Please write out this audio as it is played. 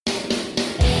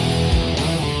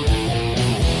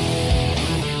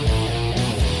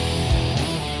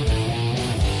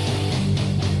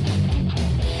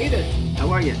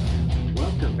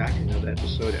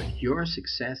episode of Your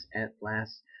Success at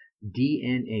Last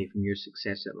DNA from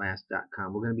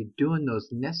YourSuccessAtLast.com. We're going to be doing those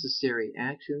necessary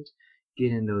actions,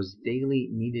 getting those daily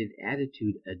needed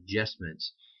attitude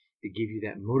adjustments to give you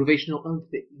that motivational oomph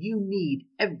that you need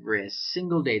every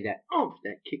single day. That oomph,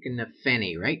 that kick in the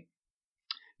fanny, right?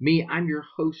 Me, I'm your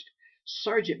host,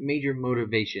 Sergeant Major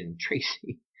Motivation,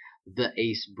 Tracy, the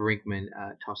Ace Brinkman,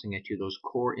 tossing at you those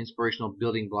core inspirational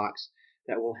building blocks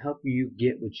that will help you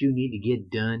get what you need to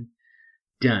get done.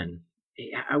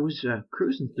 I was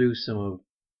cruising through some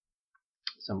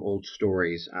old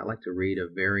stories. I like to read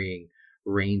a varying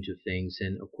range of things,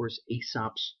 and of course,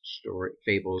 Aesop's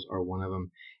fables are one of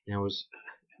them. And I was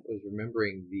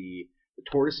remembering the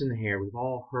tortoise and the hare. We've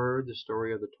all heard the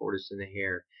story of the tortoise and the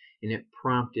hare, and it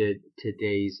prompted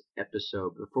today's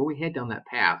episode. Before we head down that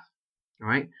path, all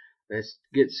right, let's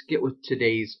get with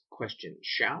today's question,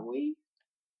 shall we?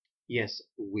 Yes,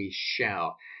 we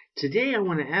shall. Today I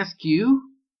want to ask you,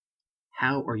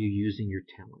 how are you using your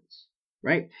talents?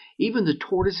 Right? Even the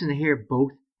tortoise and the hare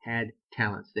both had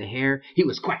talents. The hare, he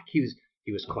was quack. He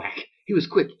was quack. He was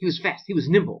quick. He was fast. He was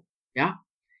nimble. Yeah?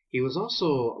 He was also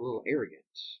a little arrogant,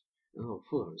 a little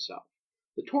full of himself.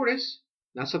 The tortoise,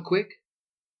 not so quick,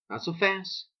 not so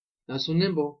fast, not so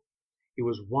nimble. He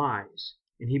was wise,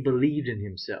 and he believed in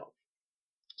himself.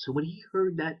 So when he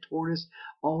heard that tortoise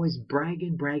always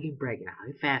bragging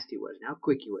how fast he was and how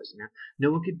quick he was, and how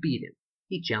no one could beat him,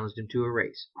 he challenged him to a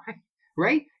race.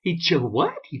 Right? He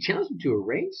challenged him to a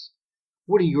race?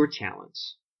 What are your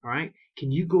talents? All right?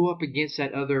 Can you go up against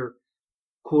that other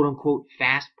quote-unquote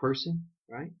fast person?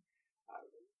 Right?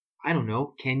 I don't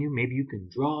know. Can you? Maybe you can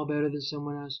draw better than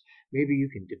someone else. Maybe you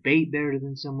can debate better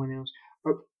than someone else.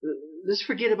 Or let's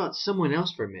forget about someone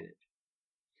else for a minute.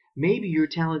 Maybe your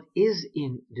talent is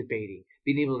in debating,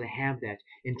 being able to have that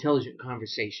intelligent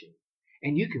conversation.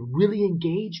 And you can really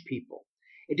engage people.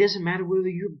 It doesn't matter whether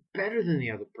you're better than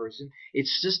the other person.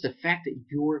 It's just the fact that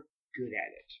you're good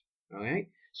at it. All right?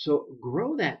 So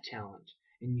grow that talent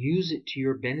and use it to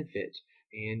your benefit.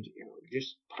 And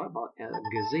just talk about a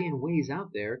gazillion ways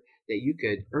out there that you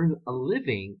could earn a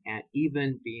living at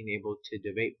even being able to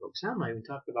debate folks. I'm not even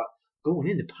talking about going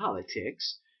into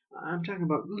politics. I'm talking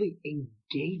about really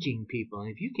engaging people. And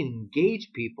if you can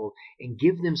engage people and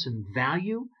give them some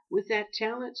value with that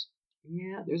talent,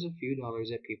 yeah, there's a few dollars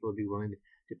that people will be willing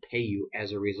to pay you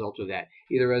as a result of that,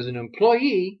 either as an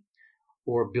employee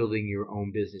or building your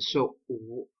own business. So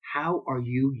how are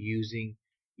you using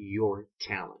your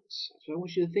talents? That's what I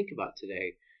want you to think about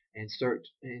today, and start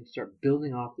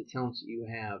building off the talents that you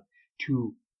have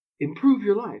to improve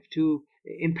your life, to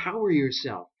empower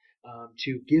yourself,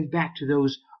 to give back to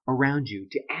those around you,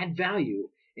 to add value.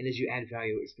 And as you add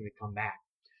value, it's going to come back.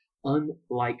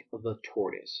 Unlike the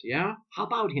tortoise. Yeah? How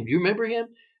about him? Do you remember him?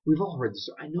 We've all heard this.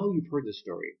 I know you've heard the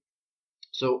story.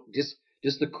 So just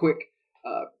the quick,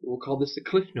 we'll call this the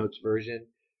Cliff Notes version.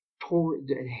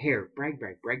 The hare, brag.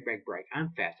 I'm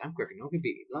fast, I'm quicker, no one can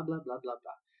beat me. Blah, blah, blah, blah,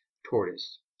 blah.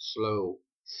 Tortoise, slow,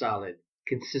 solid,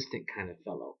 consistent kind of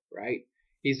fellow, right?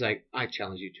 He's like, I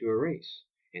challenge you to a race.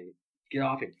 And get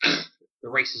off and the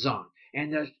race is on.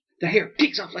 And the hare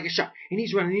takes off like a shot. And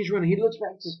he's running. He looks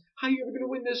back and says, how are you ever going to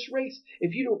win this race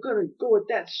if you don't going to go at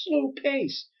that slow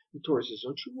pace? The tortoise says,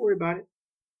 don't you worry about it.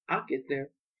 I'll get there.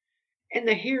 And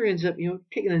the hare ends up,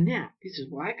 taking a nap. He says,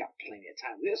 well, I got plenty of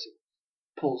time for this. He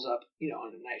pulls up,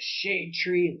 on a nice shade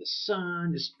tree in the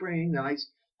sun, the spring, the nice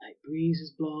light breeze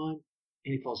is blowing,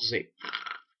 and he falls asleep.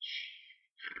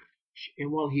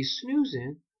 And while he's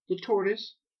snoozing, the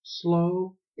tortoise,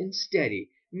 slow and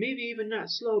steady, maybe even not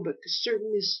slow, but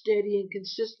certainly steady and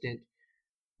consistent,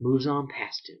 moves on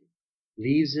past him,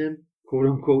 leaves him, quote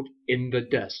unquote, in the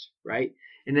dust, right?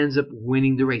 And ends up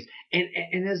winning the race.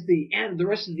 And as the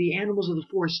rest of the animals of the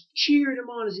forest cheered him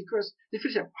on as he crossed, they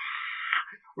finish up,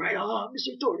 right on,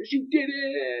 Mr. Tortoise, you did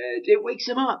it! It wakes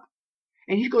him up.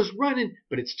 And he goes running,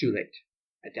 but it's too late.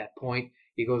 At that point,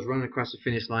 he goes running across the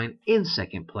finish line in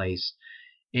second place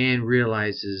and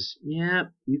realizes, yeah,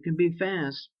 you can be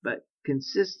fast, but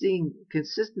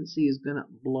consistency is going to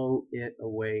blow it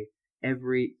away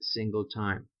every single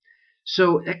time.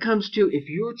 So that comes to, if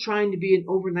you're trying to be an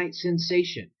overnight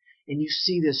sensation, and you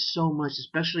see this so much,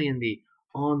 especially in the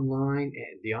online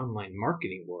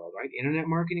marketing world, right? Internet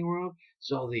marketing world.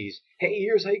 It's all these, hey,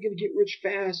 here's how you're going to get rich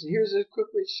fast, and here's a quick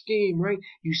rich scheme, right?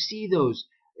 You see those.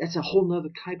 That's a whole nother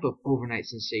type of overnight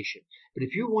sensation. But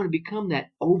if you want to become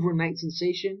that overnight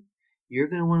sensation, you're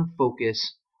going to want to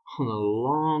focus on a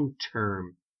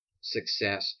long-term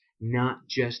success, not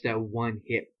just that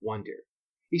one-hit wonder.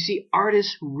 You see,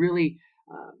 artists who really,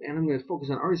 and I'm going to focus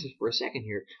on artists for a second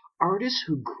here, artists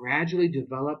who gradually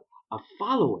develop a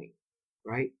following,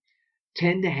 right?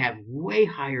 tend to have way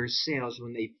higher sales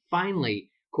when they finally,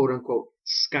 quote unquote,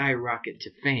 skyrocket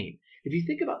to fame. If you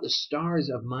think about the stars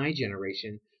of my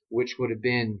generation, which would have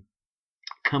been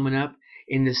coming up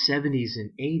in the 70s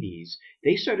and 80s,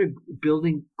 they started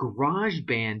building garage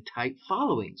band type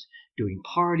followings, doing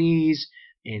parties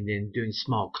and then doing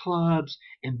small clubs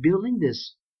and building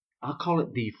this. I'll call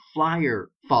it the flyer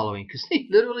following because they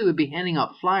literally would be handing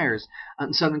out flyers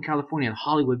in Southern California on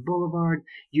Hollywood Boulevard.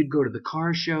 You'd go to the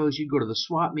car shows, you'd go to the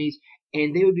swap meets,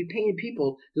 and they would be paying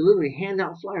people to literally hand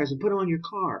out flyers and put them on your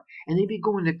car. And they'd be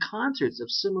going to concerts of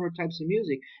similar types of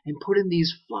music and putting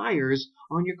these flyers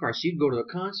on your car. So you'd go to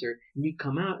a concert and you'd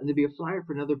come out and there'd be a flyer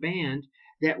for another band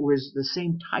that was the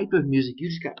same type of music you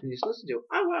just got finished listening to.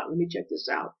 Oh wow, let me check this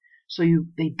out. So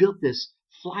they built this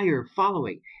flyer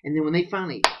following, and then when they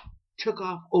finally took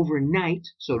off overnight,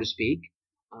 so to speak,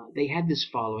 they had this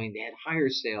following, they had higher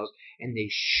sales, and they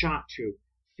shot to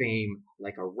fame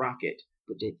like a rocket.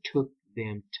 But it took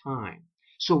them time.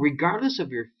 So regardless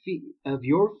of your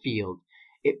field,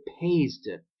 it pays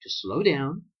to slow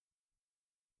down,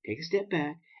 take a step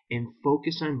back, and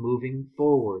focus on moving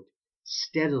forward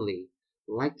steadily,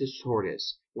 like the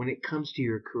tortoise. When it comes to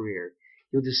your career,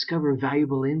 you'll discover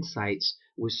valuable insights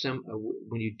with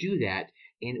when you do that,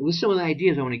 and with some of the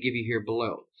ideas I want to give you here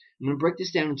below. I'm going to break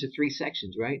this down into 3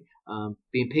 sections, right?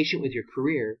 Being patient with your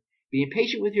career, being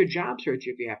patient with your job search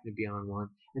if you happen to be on one,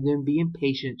 and then being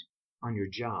patient on your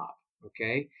job,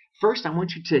 okay? First, I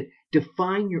want you to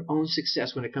define your own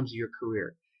success when it comes to your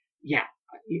career. Yeah,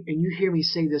 and you hear me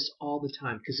say this all the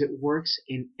time because it works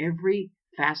in every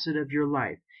facet of your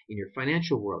life, in your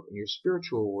financial world, in your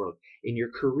spiritual world, in your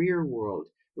career world,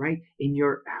 right?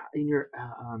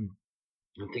 I'm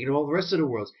thinking of all the rest of the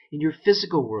worlds, in your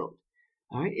physical world.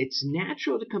 All right, it's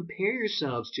natural to compare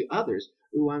yourselves to others.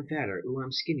 Ooh, I'm fatter. Ooh,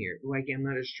 I'm skinnier. Ooh, I'm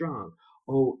not as strong.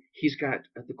 Oh, he's got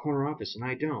at the corner office and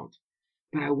I don't.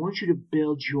 But I want you to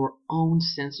build your own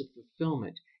sense of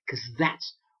fulfillment because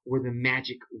that's where the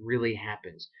magic really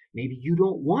happens. Maybe you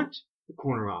don't want the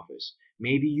corner office.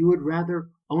 Maybe you would rather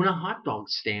own a hot dog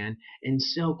stand and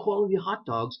sell quality hot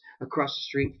dogs across the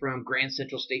street from Grand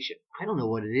Central Station. I don't know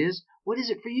what it is. What is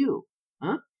it for you?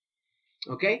 Huh?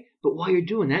 Okay? But while you're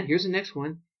doing that, here's the next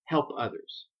one. Help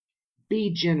others.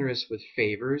 Be generous with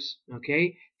favors,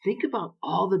 okay? Think about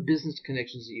all the business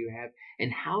connections that you have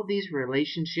and how these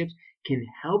relationships can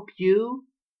help you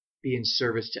be in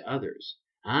service to others.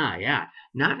 Yeah.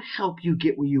 Not help you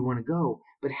get where you want to go,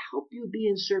 but help you be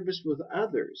in service with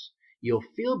others. You'll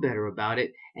feel better about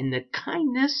it, and the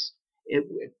kindness,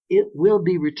 it will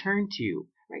be returned to you.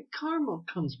 Right? Karma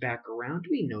comes back around.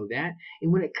 We know that.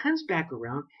 And when it comes back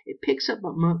around, it picks up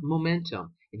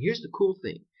momentum. And here's the cool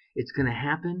thing. It's going to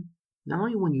happen not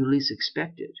only when you least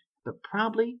expect it, but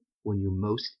probably when you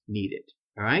most need it.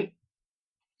 All right?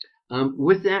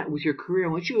 With your career,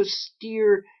 I want you to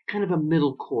steer kind of a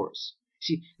middle course.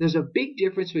 See, there's a big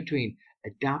difference between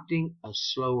adopting a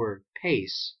slower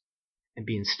pace and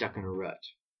being stuck in a rut.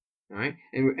 All right?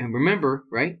 And remember,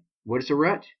 right? What is a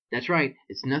rut? That's right.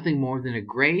 It's nothing more than a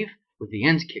grave with the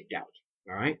ends kicked out.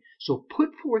 All right? So put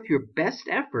forth your best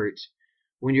efforts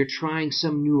when you're trying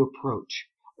some new approach.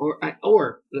 Or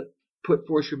put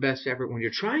forth your best effort when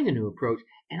you're trying a new approach,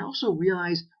 and also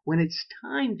realize when it's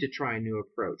time to try a new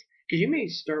approach. Because you may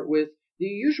start with the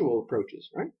usual approaches,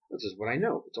 right? This is what I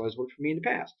know. It's always worked for me in the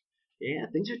past. Yeah,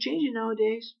 things are changing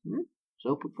nowadays.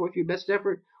 So put forth your best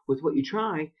effort with what you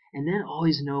try, and then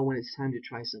always know when it's time to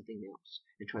try something else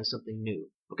and try something new.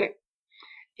 Okay?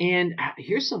 And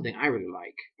here's something I really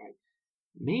like. Right?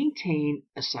 Maintain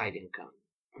a side income.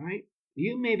 All right?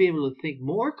 You may be able to think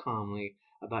more calmly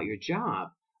about your job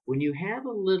when you have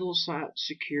a little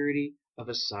security of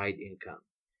a side income.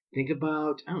 Think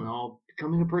about, I don't know,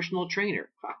 becoming a personal trainer.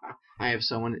 I have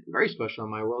someone very special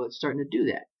in my world that's starting to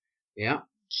do that. Yeah,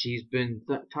 she's been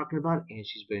talking about it, and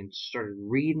she's been started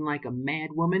reading like a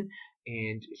mad woman,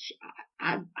 and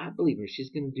I believe her. She's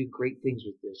going to do great things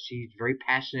with this. She's very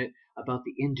passionate about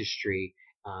the industry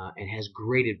and has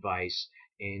great advice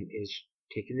and is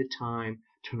taking the time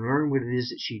to learn what it is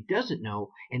that she doesn't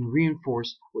know and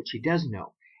reinforce what she does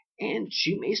know. And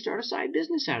she may start a side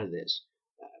business out of this.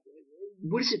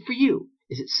 What is it for you?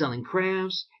 Is it selling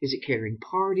crafts? Is it catering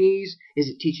parties? Is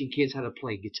it teaching kids how to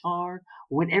play guitar?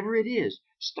 Whatever it is,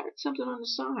 start something on the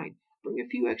side. Bring a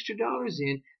few extra dollars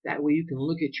in. That way you can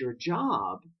look at your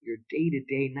job, your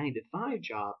day-to-day 9-to-5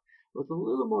 job, with a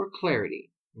little more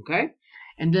clarity. Okay?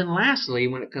 And then lastly,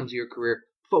 when it comes to your career,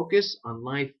 focus on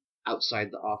life outside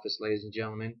the office, ladies and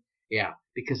gentlemen. Yeah,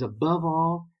 because above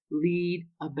all, lead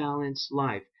a balanced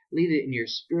life. Lead it in your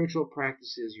spiritual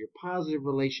practices, your positive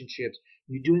relationships.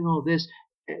 You're doing all this.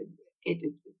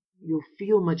 you'll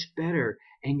feel much better,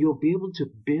 and you'll be able to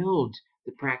build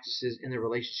the practices and the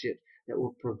relationship that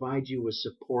will provide you with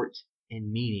support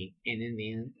and meaning. And in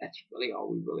the end, that's really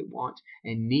all we really want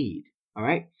and need. All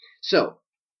right. So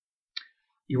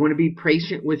you want to be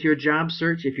patient with your job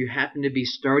search. If you happen to be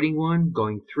starting one,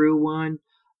 going through one,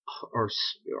 or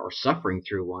suffering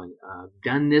through one.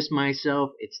 Done this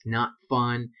myself. It's not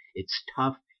fun. It's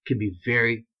tough. It can be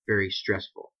very, very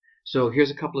stressful. So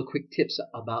here's a couple of quick tips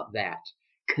about that.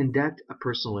 Conduct a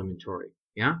personal inventory.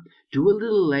 Yeah. Do a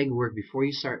little legwork before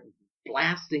you start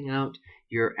blasting out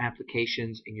your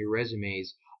applications and your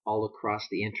resumes all across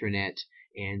the internet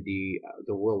and the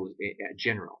world in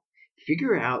general.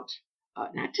 Figure out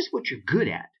not just what you're good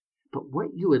at, but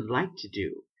what you would like to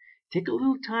do. Take a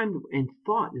little time and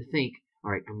thought to think,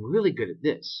 all right, I'm really good at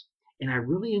this, and I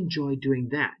really enjoy doing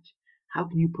that. How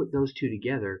can you put those two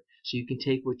together so you can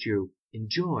take what you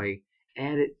enjoy,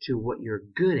 add it to what you're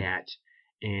good at,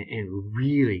 and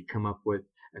really come up with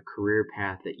a career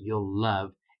path that you'll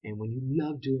love. And when you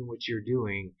love doing what you're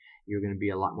doing, you're going to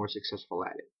be a lot more successful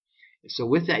at it. So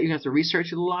with that, you have to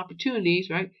research little opportunities,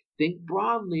 right? Think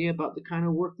broadly about the kind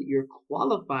of work that you're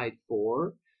qualified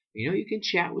for. You can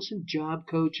chat with some job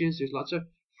coaches. There's lots of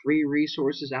free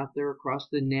resources out there across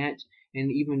the net,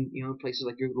 and even, places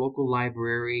like your local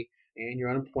library and your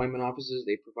unemployment offices.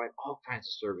 They provide all kinds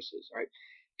of services, right?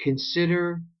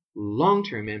 Consider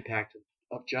long-term impact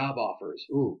of job offers.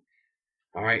 Ooh.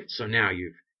 All right. So now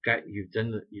you've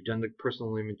done the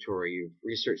personal inventory. You've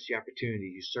researched the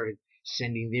opportunity. You started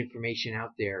sending the information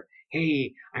out there.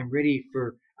 Hey, I'm ready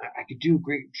I could do a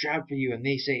great job for you. And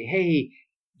they say, hey,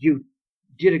 you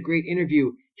did a great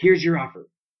interview. Here's your offer.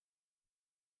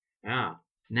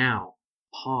 Now,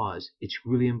 pause. It's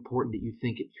really important that you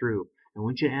think it through. I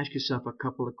want you to ask yourself a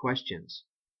couple of questions.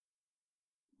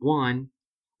 One,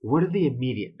 what are the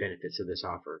immediate benefits of this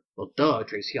offer? Well, duh,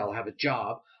 Tracy, I'll have a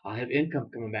job. I'll have income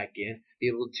coming back in, be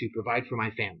able to provide for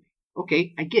my family.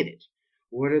 Okay, I get it.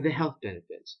 What are the health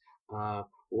benefits? Are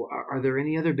there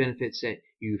any other benefits that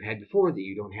you've had before that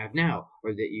you don't have now,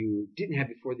 or that you didn't have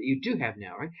before that you do have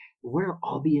now, right? What are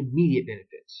all the immediate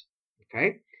benefits?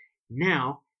 Okay?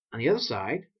 Now, on the other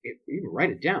side, you can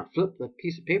write it down, flip the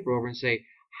piece of paper over and say,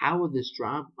 how will this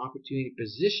job opportunity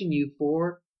position you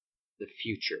for the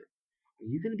future? Are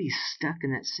you going to be stuck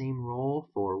in that same role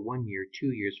for 1 year,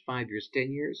 2 years, 5 years,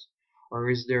 10 years? Or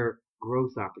is there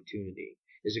growth opportunity?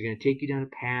 Is it going to take you down a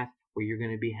path where you're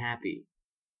going to be happy?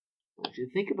 I want you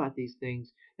to think about these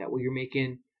things. That way you're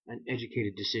making an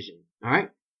educated decision. All right?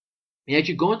 And as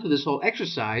you're going through this whole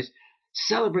exercise,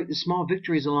 celebrate the small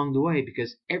victories along the way,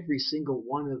 because every single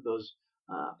one of those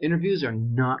interviews are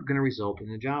not going to result in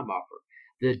a job offer.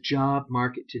 The job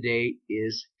market today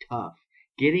is tough.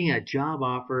 Getting a job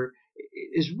offer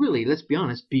is really, let's be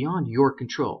honest, beyond your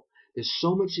control. There's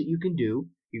so much that you can do.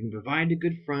 You can provide a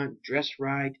good front, dress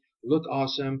right, look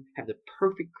awesome, have the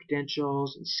perfect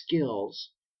credentials and skills.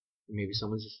 Maybe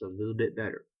someone's just a little bit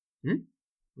better. All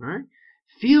right?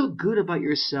 Feel good about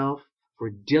yourself for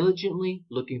diligently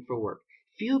looking for work.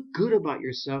 Feel good about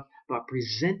yourself about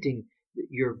presenting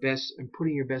your best and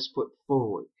putting your best foot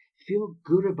forward. Feel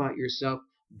good about yourself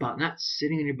about not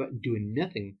sitting on your butt and doing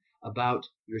nothing about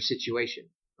your situation.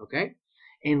 Okay?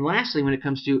 And lastly, when it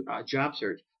comes to job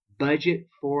search, budget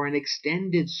for an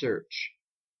extended search.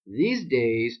 These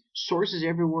days, sources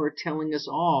everywhere are telling us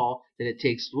all that it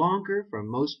takes longer for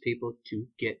most people to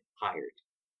get hired.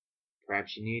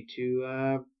 Perhaps you need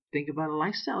to think about a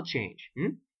lifestyle change.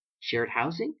 Shared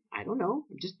housing? I don't know.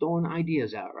 I'm just throwing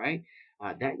ideas out, right?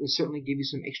 That will certainly give you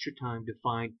some extra time to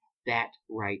find that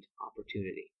right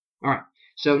opportunity. All right.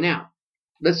 So now,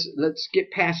 let's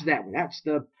get past that one. That's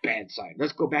the bad side.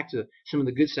 Let's go back to some of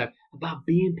the good stuff about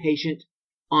being patient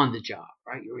on the job,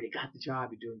 right? You already got the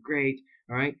job. You're doing great,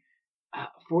 all right?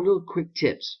 4 little quick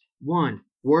tips. 1,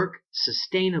 work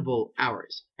sustainable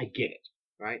hours. I get it,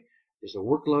 right? There's a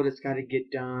workload that's got to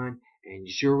get done, and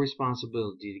it's your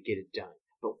responsibility to get it done.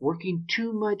 But working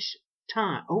too much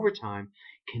overtime,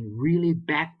 can really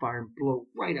backfire and blow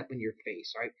right up in your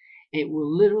face, right? It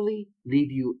will literally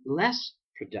leave you less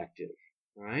productive,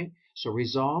 all right? So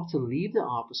resolve to leave the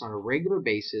office on a regular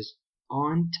basis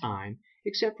on time,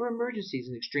 except for emergencies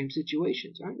and extreme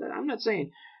situations. Right? I'm not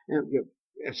saying,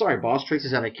 I'm sorry, boss, Tracy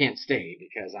said I can't stay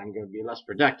because I'm going to be less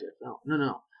productive.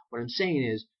 No. What I'm saying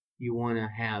is you want to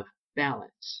have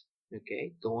balance,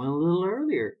 okay? Go in a little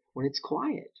earlier when it's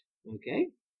quiet, okay?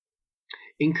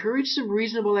 Encourage some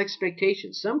reasonable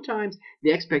expectations. Sometimes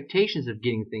the expectations of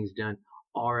getting things done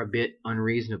are a bit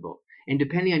unreasonable. And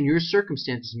depending on your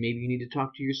circumstances, maybe you need to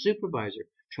talk to your supervisor.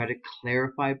 Try to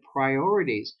clarify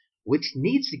priorities, which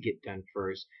needs to get done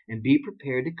first, and be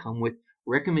prepared to come with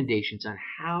recommendations on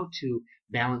how to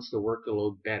balance the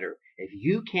workload better. If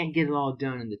you can't get it all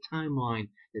done in the timeline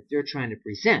that they're trying to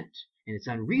present and it's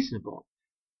unreasonable,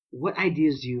 what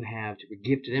ideas do you have to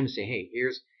give to them and say, hey,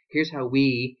 here's how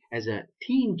we as a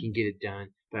team can get it done,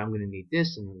 but I'm going to need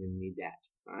this and I'm going to need that.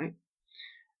 All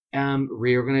right.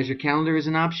 Reorganize your calendar is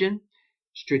an option.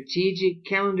 Strategic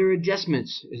calendar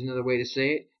adjustments is another way to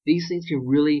say it. These things can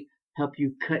really help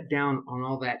you cut down on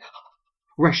all that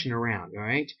rushing around. All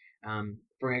right.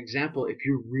 For example, if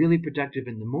you're really productive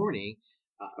in the morning,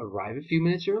 arrive a few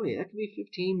minutes early. That could be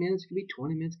 15 minutes, could be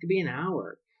 20 minutes, could be an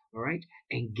hour. All right,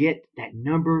 and get that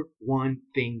number one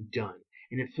thing done.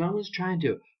 And if someone's trying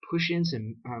to push in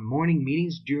some morning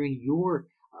meetings during your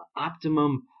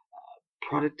optimum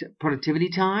productivity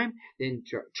time, then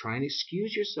try and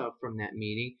excuse yourself from that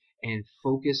meeting and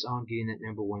focus on getting that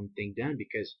number one thing done,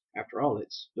 because after all,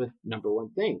 it's the number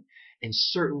one thing. And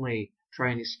certainly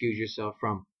try and excuse yourself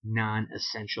from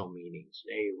non-essential meetings.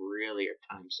 They really are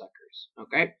time suckers.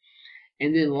 Okay.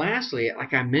 And then lastly,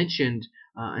 like I mentioned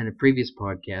in a previous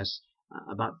podcast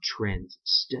about trends,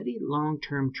 study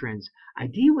long-term trends.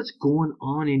 Idea what's going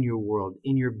on in your world,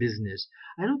 in your business.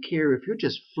 I don't care if you're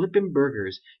just flipping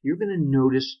burgers, you're going to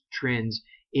notice trends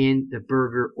in the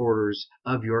burger orders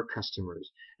of your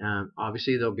customers.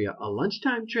 Obviously, there'll be a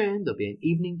lunchtime trend, there'll be an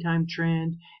evening time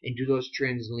trend, and do those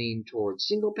trends lean towards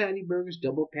single patty burgers,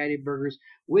 double patty burgers,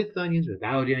 with onions,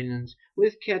 without onions,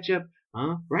 with ketchup,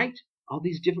 right? All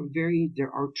these different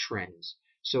there are trends.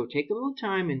 So take a little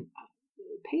time and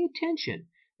pay attention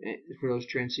for those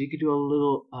trends so you can do a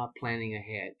little planning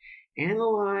ahead.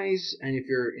 Analyze, and if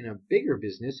you're in a bigger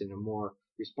business, in a more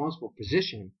responsible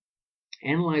position,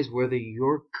 analyze whether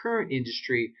your current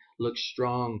industry looks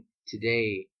strong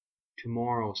today,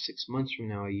 tomorrow, 6 months from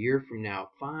now, a year from now,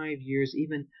 5 years,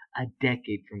 even a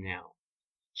decade from now.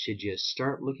 Should you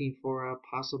start looking for a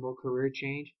possible career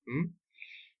change?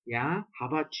 Yeah. How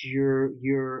about your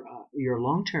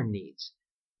long-term needs?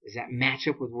 Does that match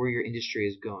up with where your industry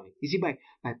is going? You see, by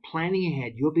planning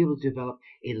ahead, you'll be able to develop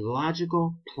a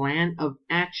logical plan of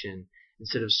action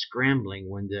instead of scrambling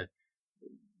when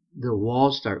the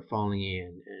walls start falling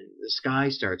in and the sky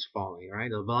starts falling. Right?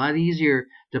 It's a lot easier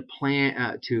to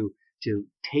plan to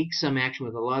take some action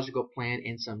with a logical plan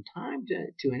and some time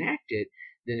to enact it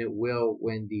than it will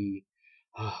when the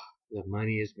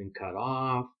money has been cut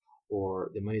off, or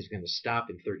the money's going to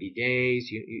stop in 30 days.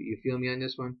 You feel me on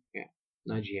this one? Yeah,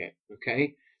 not yet.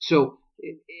 Okay? So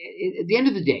at the end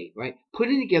of the day, right,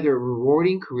 putting together a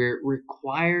rewarding career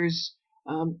requires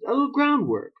a little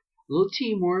groundwork, a little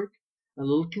teamwork, a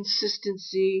little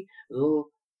consistency, a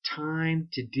little time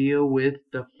to deal with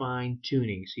the fine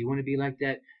tuning. So you want to be like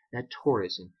that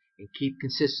tortoise and keep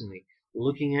consistently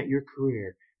looking at your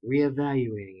career,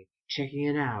 reevaluating it, checking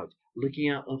it out, looking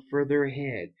out further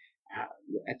ahead.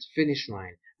 At the finish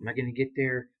line, am I going to get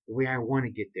there the way I want to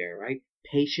get there, right?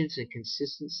 Patience and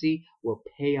consistency will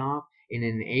pay off and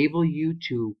enable you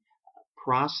to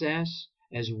process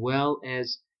as well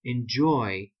as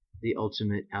enjoy the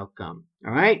ultimate outcome.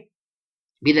 All right?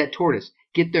 Be that tortoise.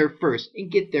 Get there first and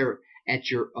get there at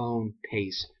your own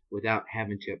pace without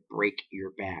having to break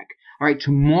your back. All right,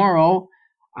 tomorrow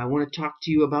I want to talk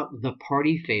to you about the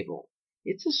party fable.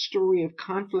 It's a story of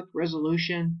conflict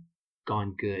resolution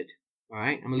gone good. All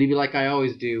right, I'm going to leave you like I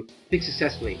always do. Think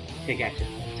successfully. Take action.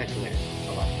 Talk to you later.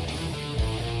 Bye-bye.